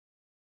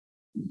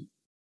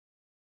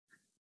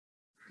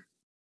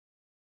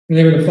In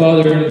the name of the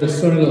Father, and of the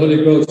Son, and of the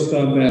Holy Ghost.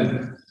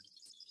 Amen.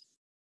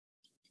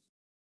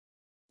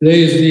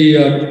 Today is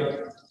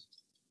the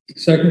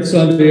second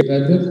Sunday of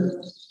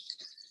Advent.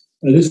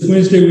 This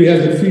Wednesday we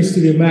have the Feast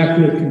of the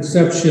Immaculate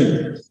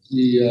Conception,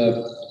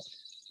 the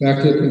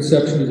Immaculate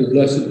Conception of the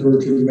Blessed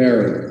Virgin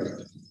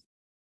Mary.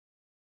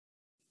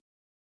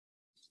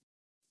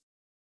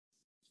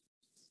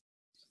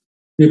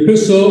 The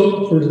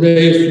epistle for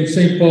today is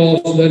from St.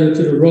 Paul's letter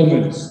to the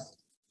Romans.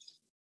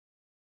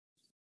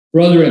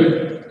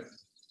 Brethren,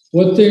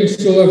 what things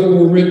soever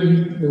were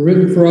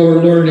written for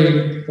our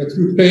learning, that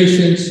through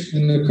patience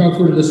and the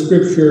comfort of the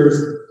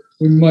Scriptures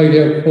we might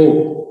have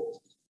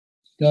hope.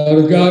 Now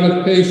the God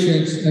of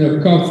patience and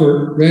of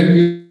comfort grant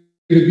you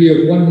to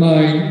be of one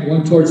mind,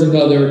 one towards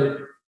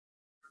another,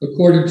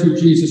 according to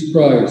Jesus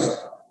Christ,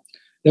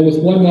 that with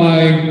one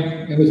mind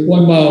and with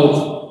one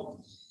mouth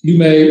you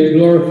may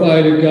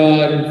glorify the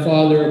God and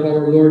Father of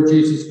our Lord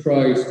Jesus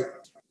Christ.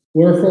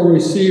 Wherefore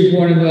receive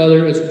one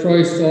another as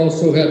Christ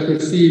also hath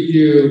received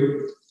you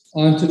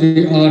unto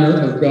the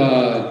honor of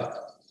God.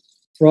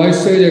 For I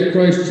say that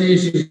Christ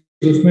Jesus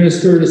was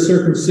ministered a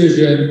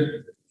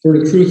circumcision for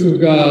the truth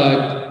of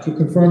God, to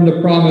confirm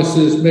the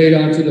promises made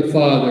unto the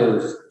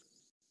fathers.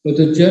 But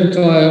the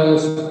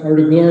Gentiles are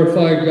to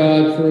glorify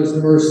God for his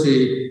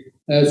mercy,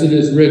 as it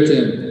is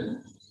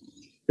written,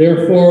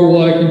 Therefore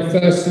will I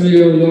confess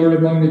thee, O Lord,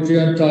 among the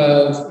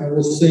Gentiles, and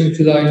will sing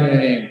to thy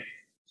name.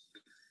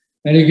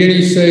 And again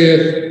he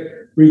saith,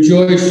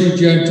 Rejoice, ye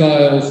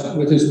Gentiles,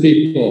 with his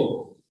people.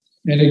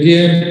 And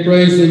again,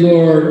 praise the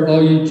Lord,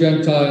 all ye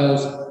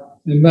Gentiles,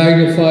 and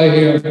magnify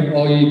him,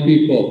 all ye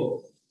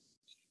people.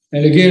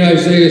 And again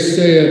Isaiah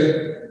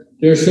saith,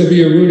 There shall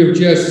be a root of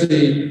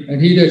Jesse, and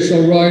he that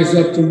shall rise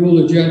up to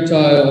rule the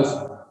Gentiles,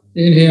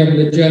 in him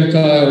the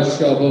Gentiles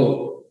shall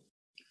hope.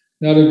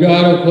 Now the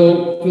God of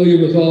hope fill you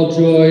with all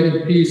joy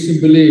and peace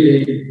in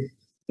believing,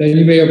 that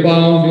you may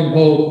abound in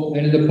hope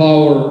and in the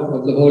power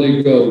of the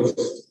Holy Ghost.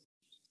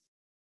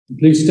 And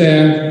please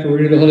stand for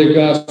reading the Holy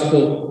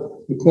Gospel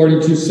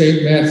according to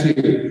St.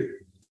 Matthew.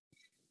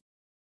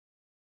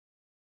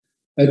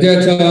 At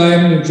that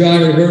time, when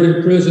John had heard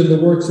in prison the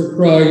works of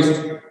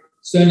Christ,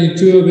 sending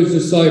two of his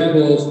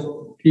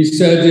disciples, he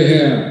said to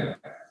him,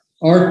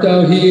 Art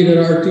thou he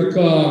that art to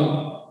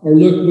come, or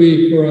look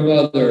we for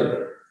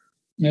another?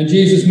 And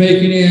Jesus,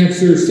 making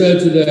answer, said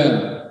to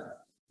them,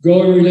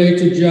 Go and relate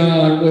to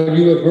John what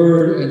you have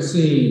heard and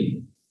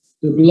seen.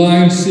 The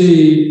blind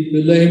see,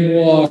 the lame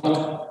walk,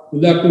 the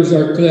lepers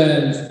are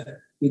cleansed,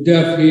 the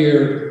deaf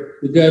hear,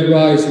 the dead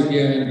rise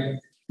again,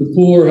 the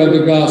poor have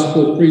the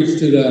gospel preached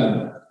to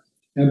them.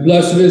 And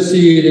blessed is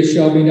he that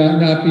shall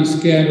not be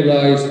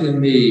scandalized in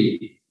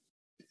me.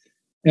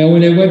 And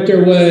when they went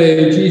their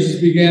way,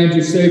 Jesus began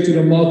to say to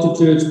the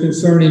multitudes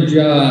concerning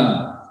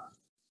John,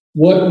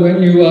 What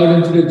went you out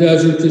into the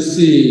desert to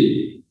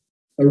see?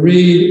 A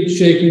reed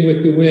shaking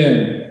with the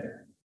wind.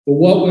 But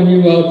what went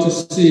you out to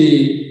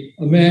see?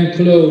 A man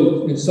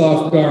clothed in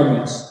soft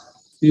garments.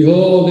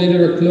 Behold, they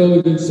that are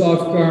clothed in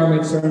soft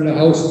garments are in the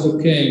houses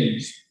of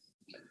kings.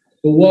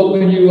 But what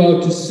went you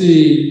out to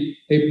see?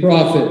 A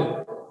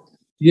prophet.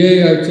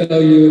 Yea, I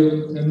tell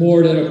you, and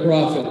more than a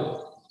prophet.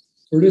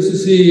 For this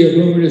is he of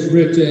whom it is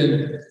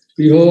written,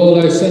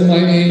 Behold, I send my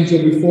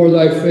angel before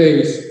thy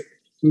face,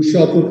 who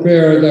shall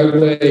prepare thy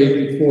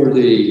way before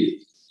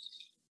thee.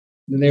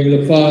 In the name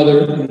of the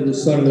Father, and of the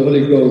Son, and of the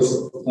Holy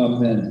Ghost.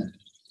 Amen.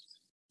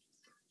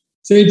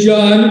 St.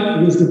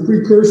 John was the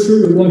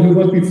precursor, the one who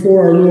went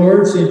before our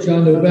Lord, St.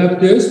 John the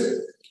Baptist,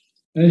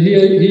 and he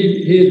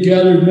had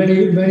gathered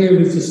many of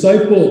his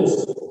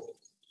disciples.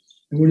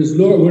 And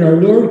when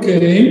our Lord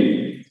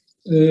came,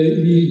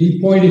 he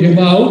pointed him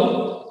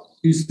out.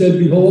 He said,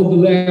 Behold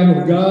the Lamb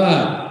of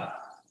God.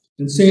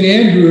 And St.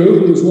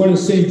 Andrew, who was one of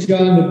St.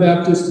 John the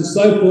Baptist's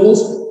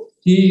disciples,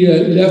 he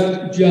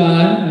left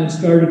John and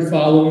started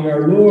following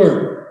our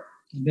Lord.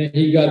 And then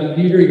he got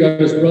Peter, he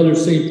got his brother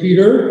St.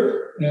 Peter,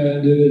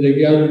 and they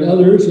gathered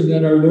others, and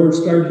then our Lord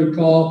started to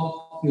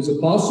call his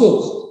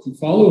apostles to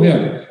follow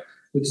him.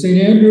 But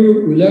St.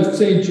 Andrew, we left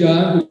St.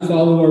 John to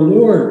follow our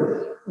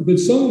Lord. But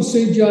some of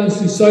St. John's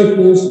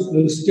disciples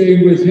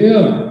stayed with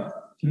him,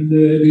 and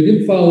they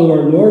didn't follow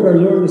our Lord. Our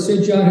Lord,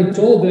 St. John had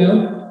told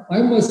them,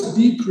 I must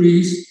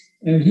decrease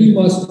and he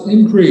must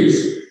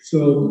increase.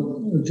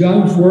 So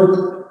John's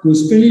work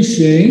was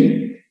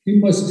finishing. He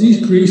must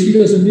decrease. He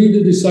doesn't need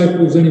the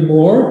disciples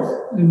anymore.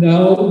 And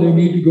now they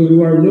need to go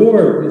to our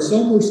Lord. But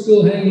some were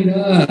still hanging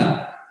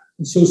on.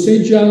 And so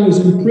St. John was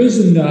in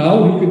prison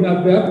now. He could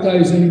not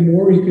baptize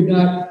anymore. He could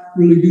not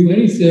really do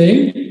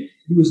anything.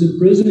 He was in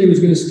prison. He was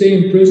going to stay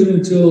in prison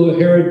until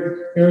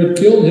Herod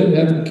killed him,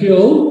 had him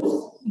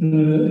killed,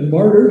 and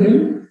martyred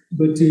him.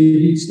 But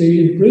he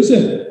stayed in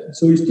prison.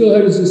 So he still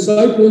had his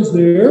disciples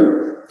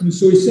there, and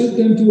so he sent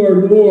them to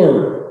our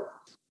Lord.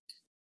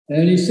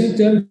 And he sent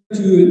them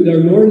to our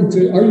Lord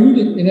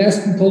and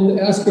asked them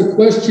to ask a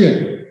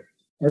question.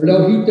 Art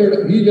thou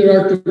he that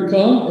art to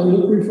come, or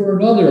look we for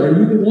another? Are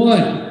you the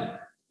one?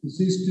 Because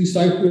these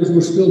disciples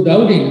were still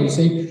doubting. And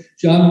St.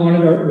 John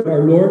wanted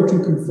our Lord to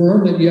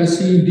confirm that yes,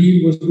 he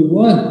indeed was the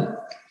one.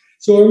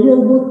 So our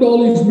Lord worked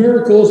all these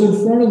miracles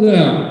in front of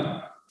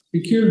them.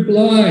 He cured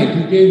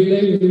blind.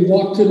 He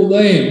walked to the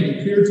lame.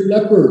 He cured the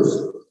lepers.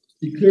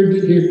 He cured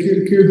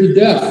the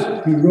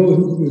deaf. He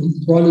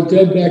brought the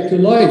dead back to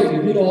life. He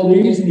did all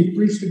these, and he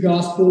preached the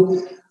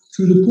gospel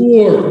to the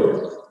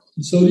poor.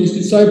 And so these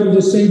disciples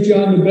of St.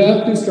 John the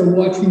Baptist are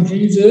watching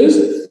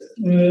Jesus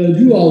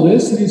do all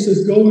this, and he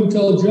says, "Go and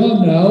tell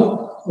John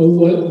now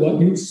what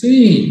you've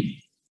seen.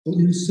 What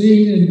you've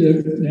seen,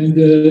 and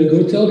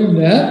go tell him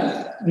that."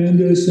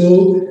 And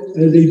so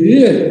they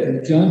did.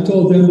 And John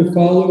told them to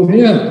follow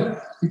him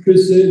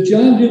because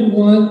John didn't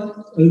want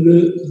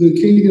the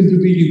kingdom to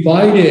be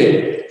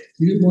divided.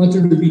 He didn't want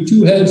there to be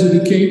two heads of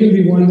the kingdom.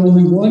 He wanted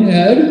only one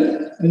head,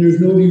 and there's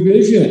no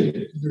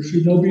division. There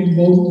should be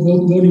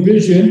no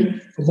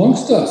division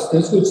amongst us.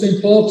 That's what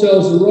St. Paul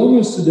tells the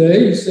Romans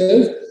today. He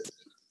says,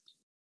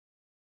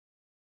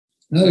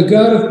 "Now the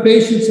God of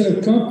patience and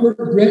of comfort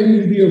grant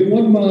you to be of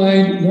one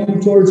mind,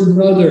 one towards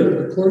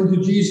another, according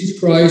to Jesus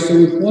Christ,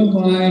 and with one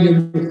mind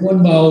and with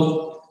one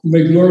mouth, you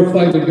may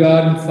glorify the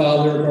God and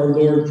Father of our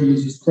Lord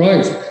Jesus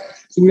Christ."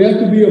 So we have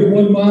to be of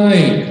one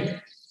mind,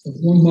 and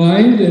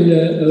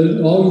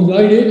all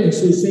united. And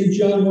so St.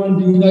 John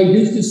wanted to unite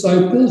his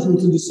disciples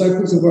with the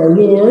disciples of our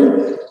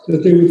Lord,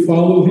 that they would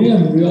follow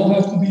him. We all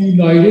have to be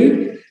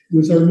united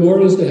with our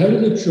Lord as the head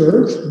of the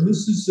church. And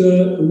this is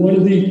one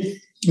of the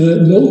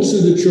notes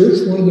of the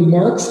church, one of the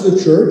marks of the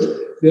church,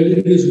 that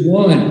it is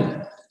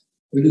one.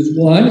 It is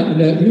one,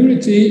 and that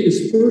unity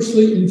is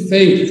firstly in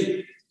faith,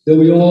 that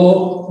we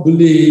all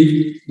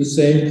believe the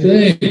same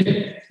thing.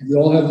 We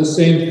all have the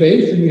same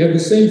faith, and we have the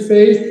same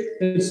faith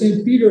that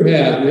St. Peter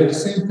had. We have the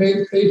same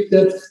faith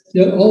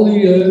that all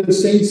the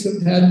saints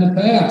have had in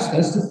the past.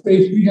 That's the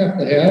faith we have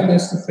to have.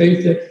 That's the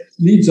faith that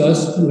leads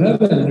us to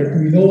heaven. There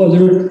can be no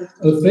other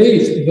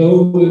faith,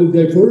 no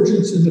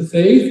divergence in the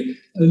faith,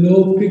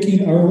 no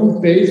picking our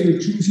own faith or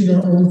choosing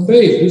our own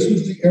faith. This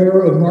was the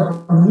error of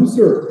Martin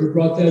Luther. He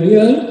brought that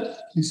in.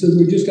 He said,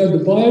 we just have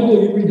the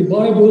Bible. You read the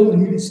Bible,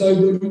 and you decide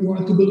what you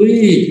want to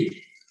believe.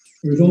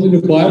 There's only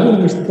the Bible,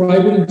 and there's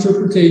private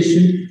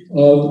interpretation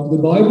of the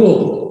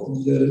Bible.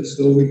 And,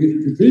 so we get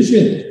a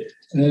division.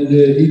 And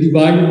he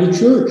divided the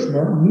church.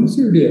 Martin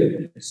Luther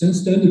did.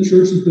 Since then, the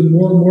church has been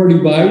more and more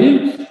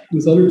divided,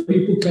 with other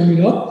people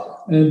coming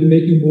up and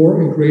making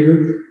more and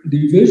greater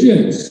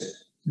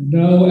divisions. And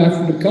now,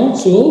 after the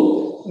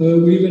council,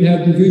 we even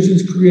have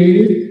divisions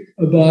created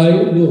by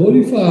the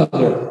Holy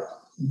Father.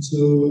 And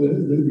so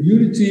the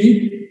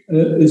unity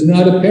is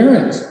not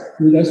apparent.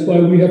 That's why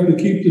we have to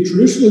keep the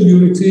traditional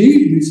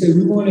unity. We say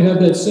we want to have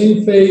that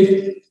same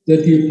faith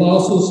that the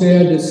apostles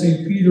had, that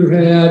St. Peter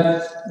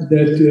had,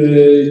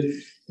 that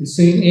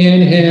St.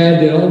 Anne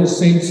had, that all the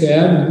saints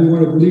had, and we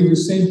want to believe the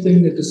same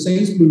thing that the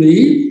saints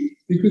believe,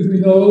 because we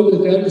know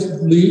that that is the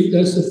belief,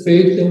 that's the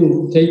faith that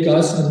will take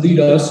us and lead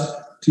us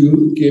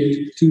to get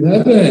to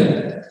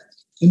heaven.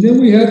 And then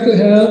we have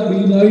to be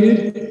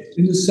united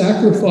in the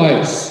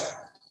sacrifice,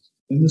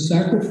 and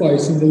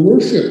the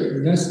worship,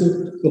 and that's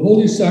the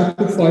holy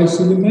sacrifice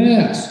of the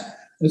Mass.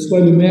 That's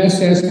why the Mass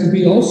has to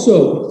be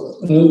also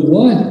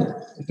one.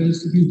 It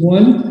has to be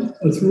one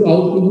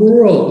throughout the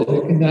world. And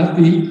it cannot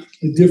be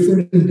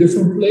different in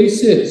different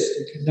places.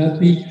 It cannot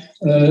be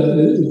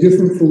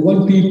different for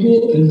one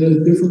people and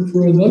different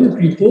for another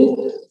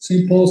people.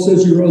 St. Paul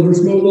says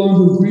there's no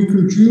longer Greek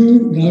or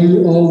Jew, now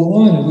you're all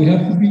one. And we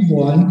have to be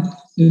one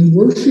in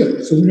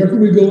worship. So whenever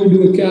we go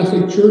into a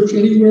Catholic church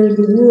anywhere in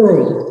the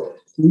world,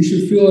 we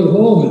should feel at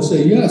home and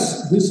say,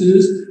 yes, this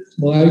is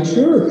my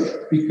church,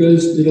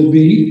 because it'll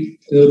be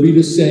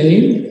the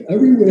same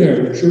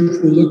everywhere. The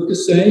church will look the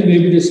same.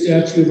 Maybe the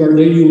statue of Our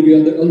Lady will be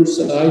on the other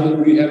side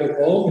that we have at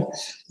home.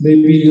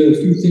 Maybe a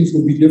few things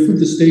will be different.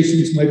 The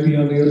stations might be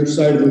on the other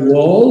side of the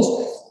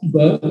walls,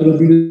 but it'll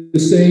be the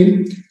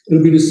same.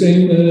 It'll be the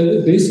same,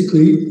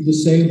 basically the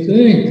same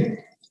thing.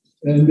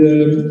 And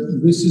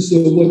this is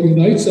what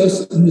unites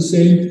us in the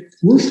same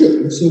worship.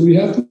 And so we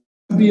have to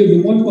be of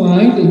the one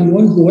mind and the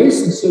one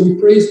voice, and so we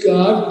praise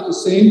God with the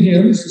same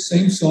hymns, the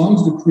same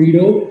songs, the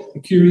Credo,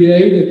 the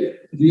Kyrie,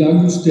 the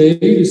Agnus Dei,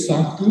 the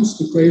Sanctus,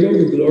 the Credo,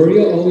 the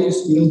Gloria. All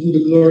these, we don't do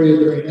the Gloria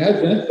during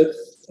Advent, but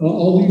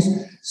all these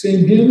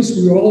same hymns,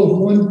 we're all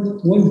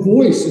of one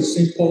voice, as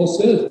St. Paul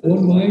says,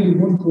 one mind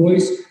and one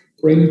voice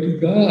praying to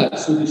God.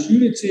 So this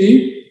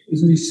unity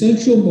is an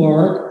essential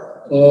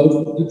mark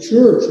of the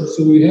church, and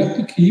so we have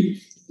to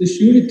keep this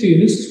unity.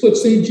 And this is what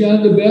St.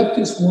 John the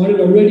Baptist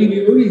wanted already in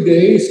the early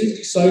days. His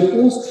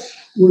disciples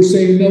were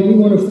saying, no, we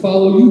want to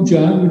follow you,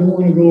 John. We don't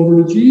want to go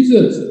over to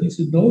Jesus. And he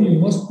said, no, you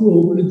must go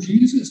over to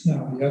Jesus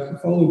now. You have to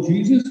follow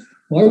Jesus.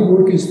 My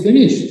work is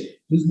finished.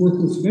 His work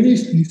was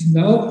finished. And he said,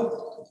 now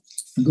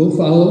go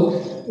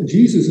follow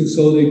Jesus. And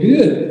so they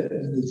did.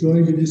 And they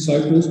joined the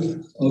disciples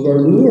of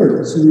our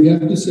Lord. So we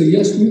have to say,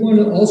 yes, we want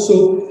to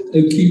also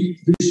keep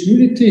this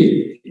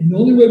unity. And the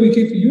only way we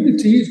keep the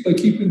unity is by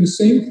keeping the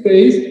same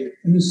faith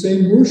and the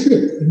same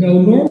worship. Now,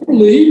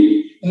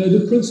 normally,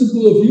 the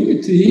principle of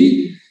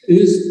unity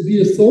is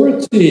the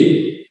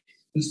authority.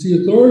 It's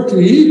the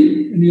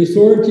authority and the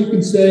authority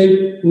can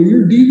say, well,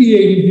 you're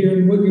deviating here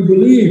in what you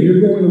believe.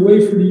 You're going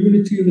away from the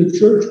unity of the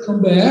church.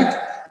 Come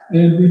back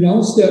and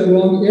renounce that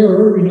wrong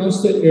error,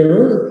 renounce that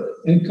error,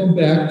 and come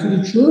back to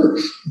the church.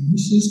 And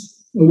this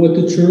is what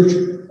the church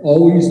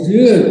always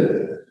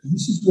did.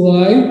 This is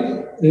why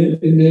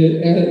in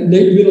the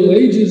late Middle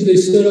Ages, they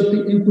set up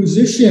the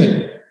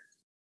Inquisition.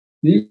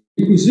 The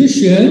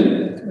Inquisition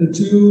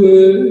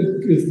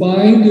to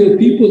find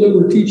people that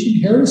were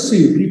teaching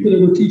heresy, people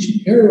that were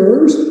teaching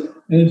errors,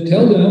 and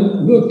tell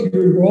them, look,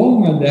 you're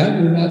wrong on that.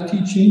 You're not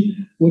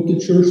teaching what the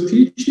church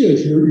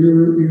teaches.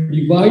 You're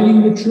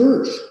dividing the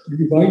church. You're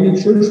dividing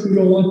the church. We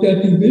don't want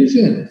that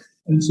division.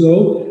 And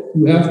so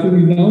you have to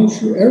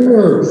renounce your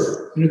errors.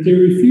 And if they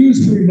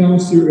refuse to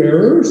renounce their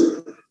errors,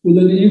 well,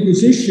 then the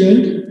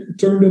Inquisition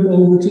turned them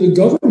over to the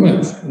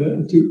government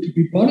to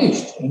be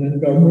punished. And then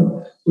the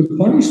government would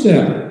punish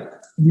them.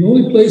 And the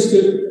only place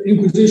that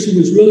Inquisition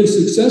was really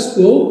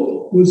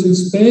successful was in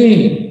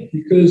Spain,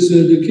 because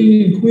the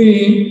king and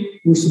queen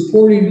were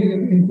supporting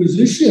the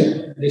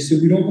Inquisition. They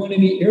said, we don't want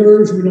any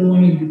errors, we don't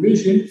want any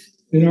division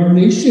in our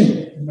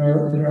nation, in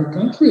our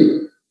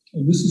country.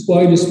 And this is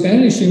why the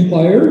Spanish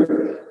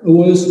Empire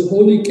was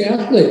wholly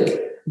Catholic.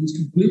 It was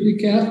completely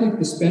Catholic,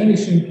 the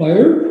Spanish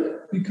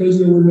Empire, because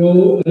there were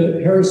no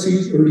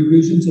heresies or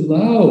divisions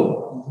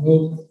allowed,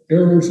 no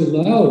errors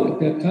allowed at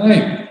that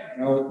time.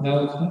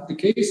 Now it's not the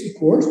case, of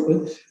course,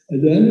 but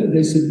then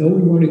they said, no,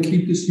 we want to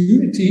keep this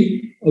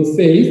unity of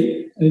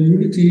faith and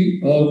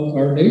unity of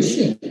our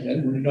nation,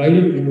 that we're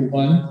united in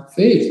one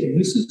faith. And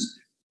this is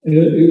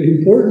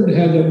important to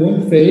have that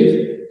one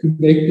faith to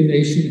make the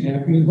nation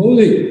happy and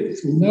holy.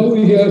 So now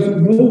we have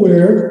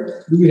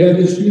nowhere do we have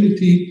this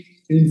unity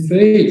in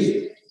faith.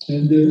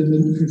 And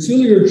the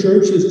conciliar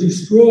church has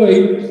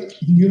destroyed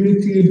the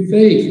unity in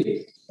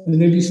faith.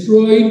 And they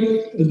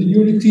destroyed the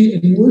unity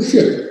in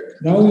worship.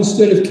 Now,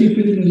 instead of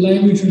keeping it in the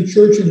language of the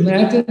church in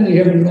Latin, they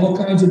have it in all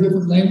kinds of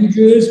different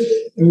languages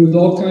and with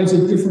all kinds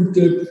of different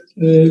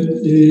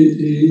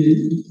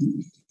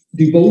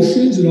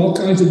devotions and all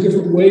kinds of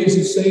different ways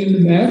of saying the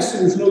Mass.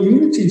 There's no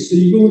unity. So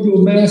you go into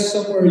a Mass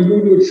somewhere, you go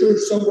into a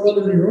church somewhere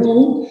other than your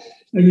own,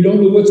 and you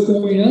don't know what's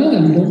going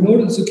on. You don't know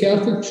that it's a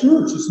Catholic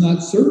church. It's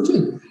not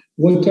certain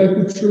what type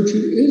of church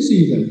it is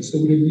even.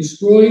 So we have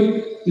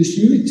destroyed this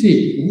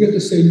unity. We have to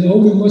say, no,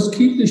 we must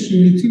keep this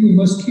unity. We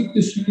must keep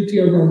this unity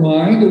of our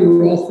mind, that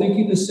we're all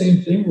thinking the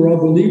same thing. We're all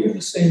believing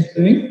the same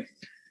thing.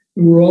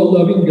 And we're all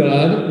loving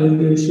God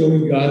and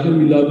showing God that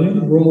we love Him.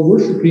 And we're all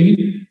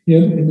worshiping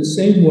Him in the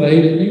same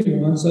way that He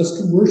wants us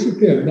to worship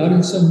Him. Not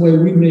in some way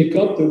we make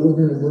up that we're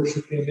going to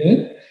worship Him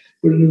in,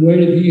 but in the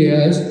way that He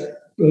has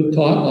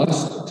taught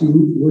us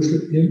to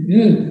worship Him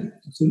in.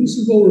 So this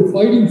is what we're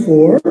fighting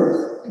for.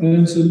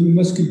 And so we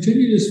must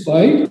continue this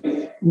fight.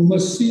 We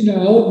must see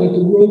now that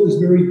the world is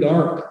very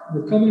dark.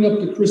 We're coming up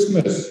to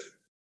Christmas.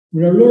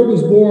 When our Lord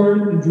was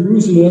born in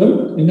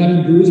Jerusalem, and not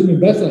in Jerusalem, in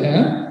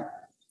Bethlehem,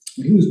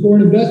 when He was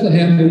born in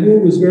Bethlehem, the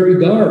world was very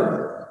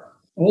dark.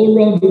 All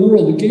around the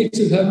world, the gates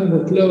of heaven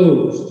were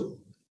closed,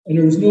 and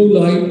there was no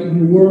light in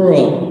the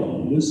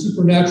world. There was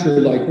supernatural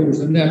light. There was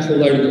the natural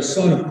light of the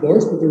sun, of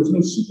course, but there was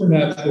no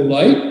supernatural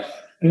light.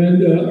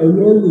 And our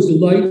Lord was the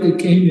light that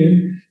came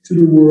in to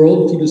the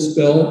world to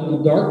dispel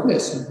the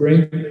darkness and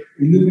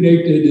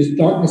illuminate this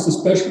darkness,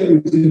 especially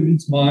that was in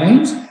its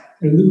minds,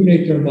 and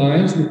illuminate their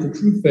minds with the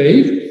true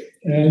faith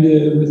and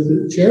with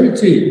the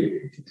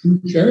charity, the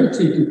true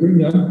charity to bring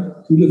them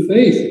to the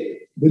faith.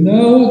 But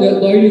now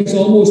that light is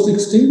almost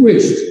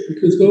extinguished,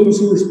 because those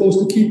who were supposed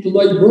to keep the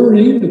light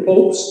burning, the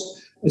popes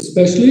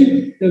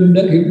especially, have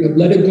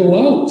let it go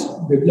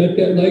out. They've let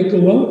that light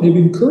go out. They've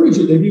encouraged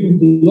it. They've even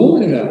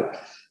blown it out.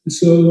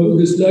 So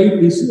this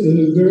light is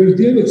very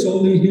dim. It's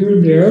only here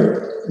and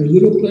there in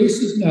little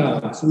places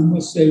now. So we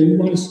must say we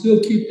want to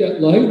still keep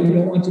that light. We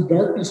don't want the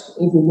darkness to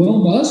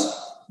overwhelm us.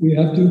 We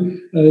have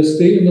to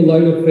stay in the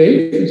light of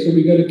faith. And so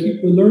we got to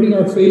keep learning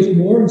our faith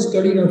more and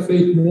studying our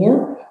faith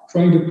more,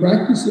 trying to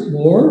practice it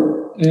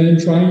more, and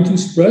trying to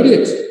spread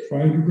it,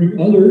 trying to bring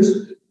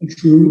others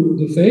through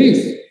the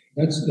faith.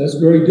 That's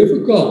very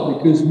difficult,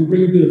 because you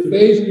bring them to the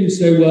faith and you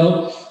say,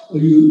 well,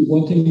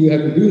 one thing you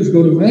have to do is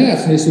go to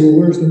Mass. And they say, well,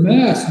 where's the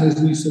Mass?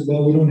 And we said,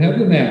 well, we don't have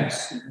the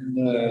Mass. And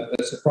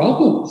that's a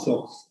problem.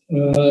 So,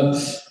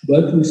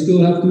 but we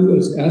still have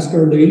to ask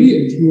Our Lady,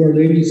 and through Our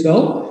Lady's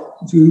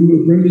help,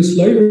 to bring this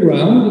light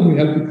around. And we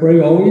have to pray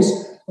always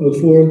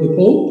for the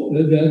Pope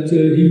that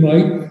he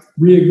might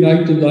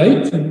reignite the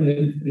light and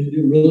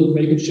really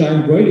make it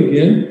shine bright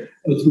again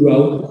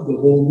throughout the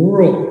whole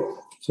world.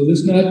 So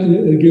let's not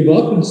give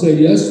up and say,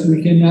 yes,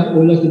 we cannot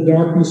let the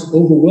darkness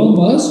overwhelm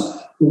us,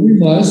 but we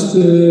must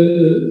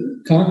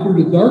conquer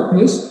the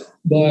darkness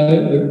by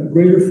a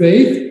greater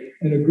faith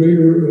and a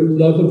greater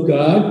love of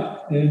God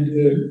and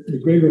a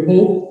greater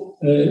hope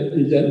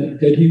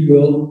that He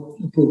will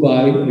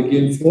provide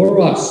again for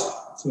us.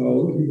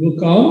 So He will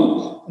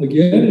come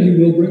again and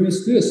He will bring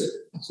us this.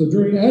 So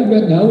during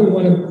Advent now, we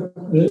want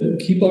to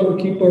keep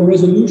our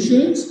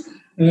resolutions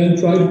and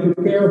try to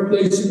prepare a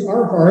place in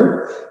our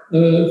heart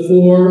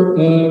for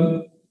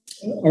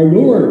our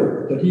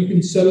Lord, but he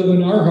can settle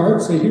in our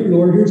hearts, say, here,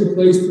 Lord, here's a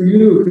place for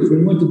you. Because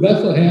when we went to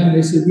Bethlehem,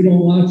 they said, we don't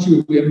want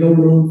you. We have no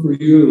room for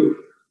you.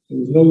 There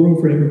was no room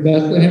for him in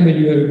Bethlehem, and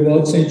you had to go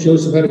out. St.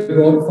 Joseph had to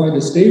go out and find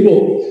a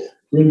stable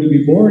for him to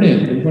be born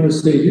in. We're going to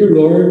say, here,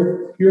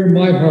 Lord, here in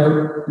my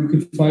heart, you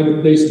can find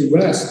a place to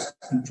rest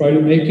and try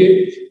to make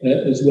it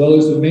as well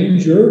as the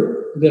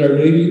manger that Our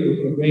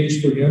Lady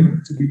arranged for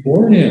him to be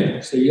born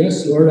in. Say,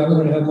 yes, Lord, I'm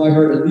going to have my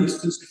heart at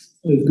least as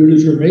good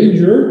as your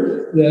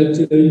manger,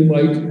 that you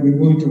might be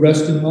willing to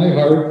rest in my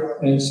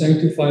heart and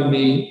sanctify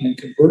me and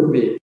convert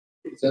me.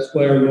 Because that's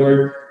why our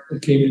Lord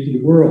came into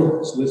the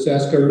world. So let's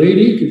ask Our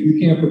Lady, because we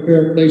can't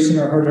prepare a place in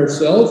our heart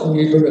ourselves,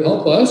 we need her to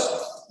help us.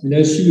 And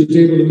as she was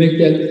able to make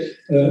that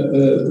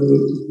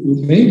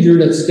manger,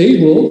 that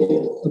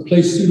stable, a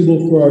place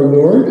suitable for our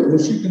Lord, well,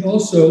 she can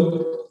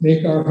also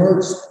make our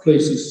hearts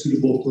places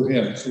suitable for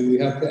him. So we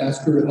have to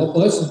ask her to help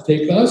us and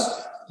take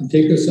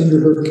us under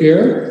her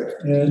care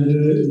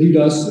and lead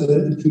us to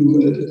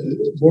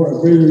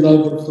a greater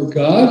love for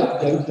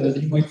God, that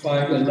he might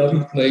find a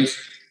loving place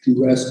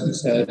to rest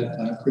his head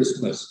on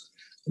Christmas.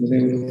 In the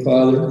name of the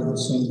Father, and the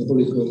Son, and the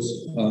Holy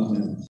Ghost. Amen.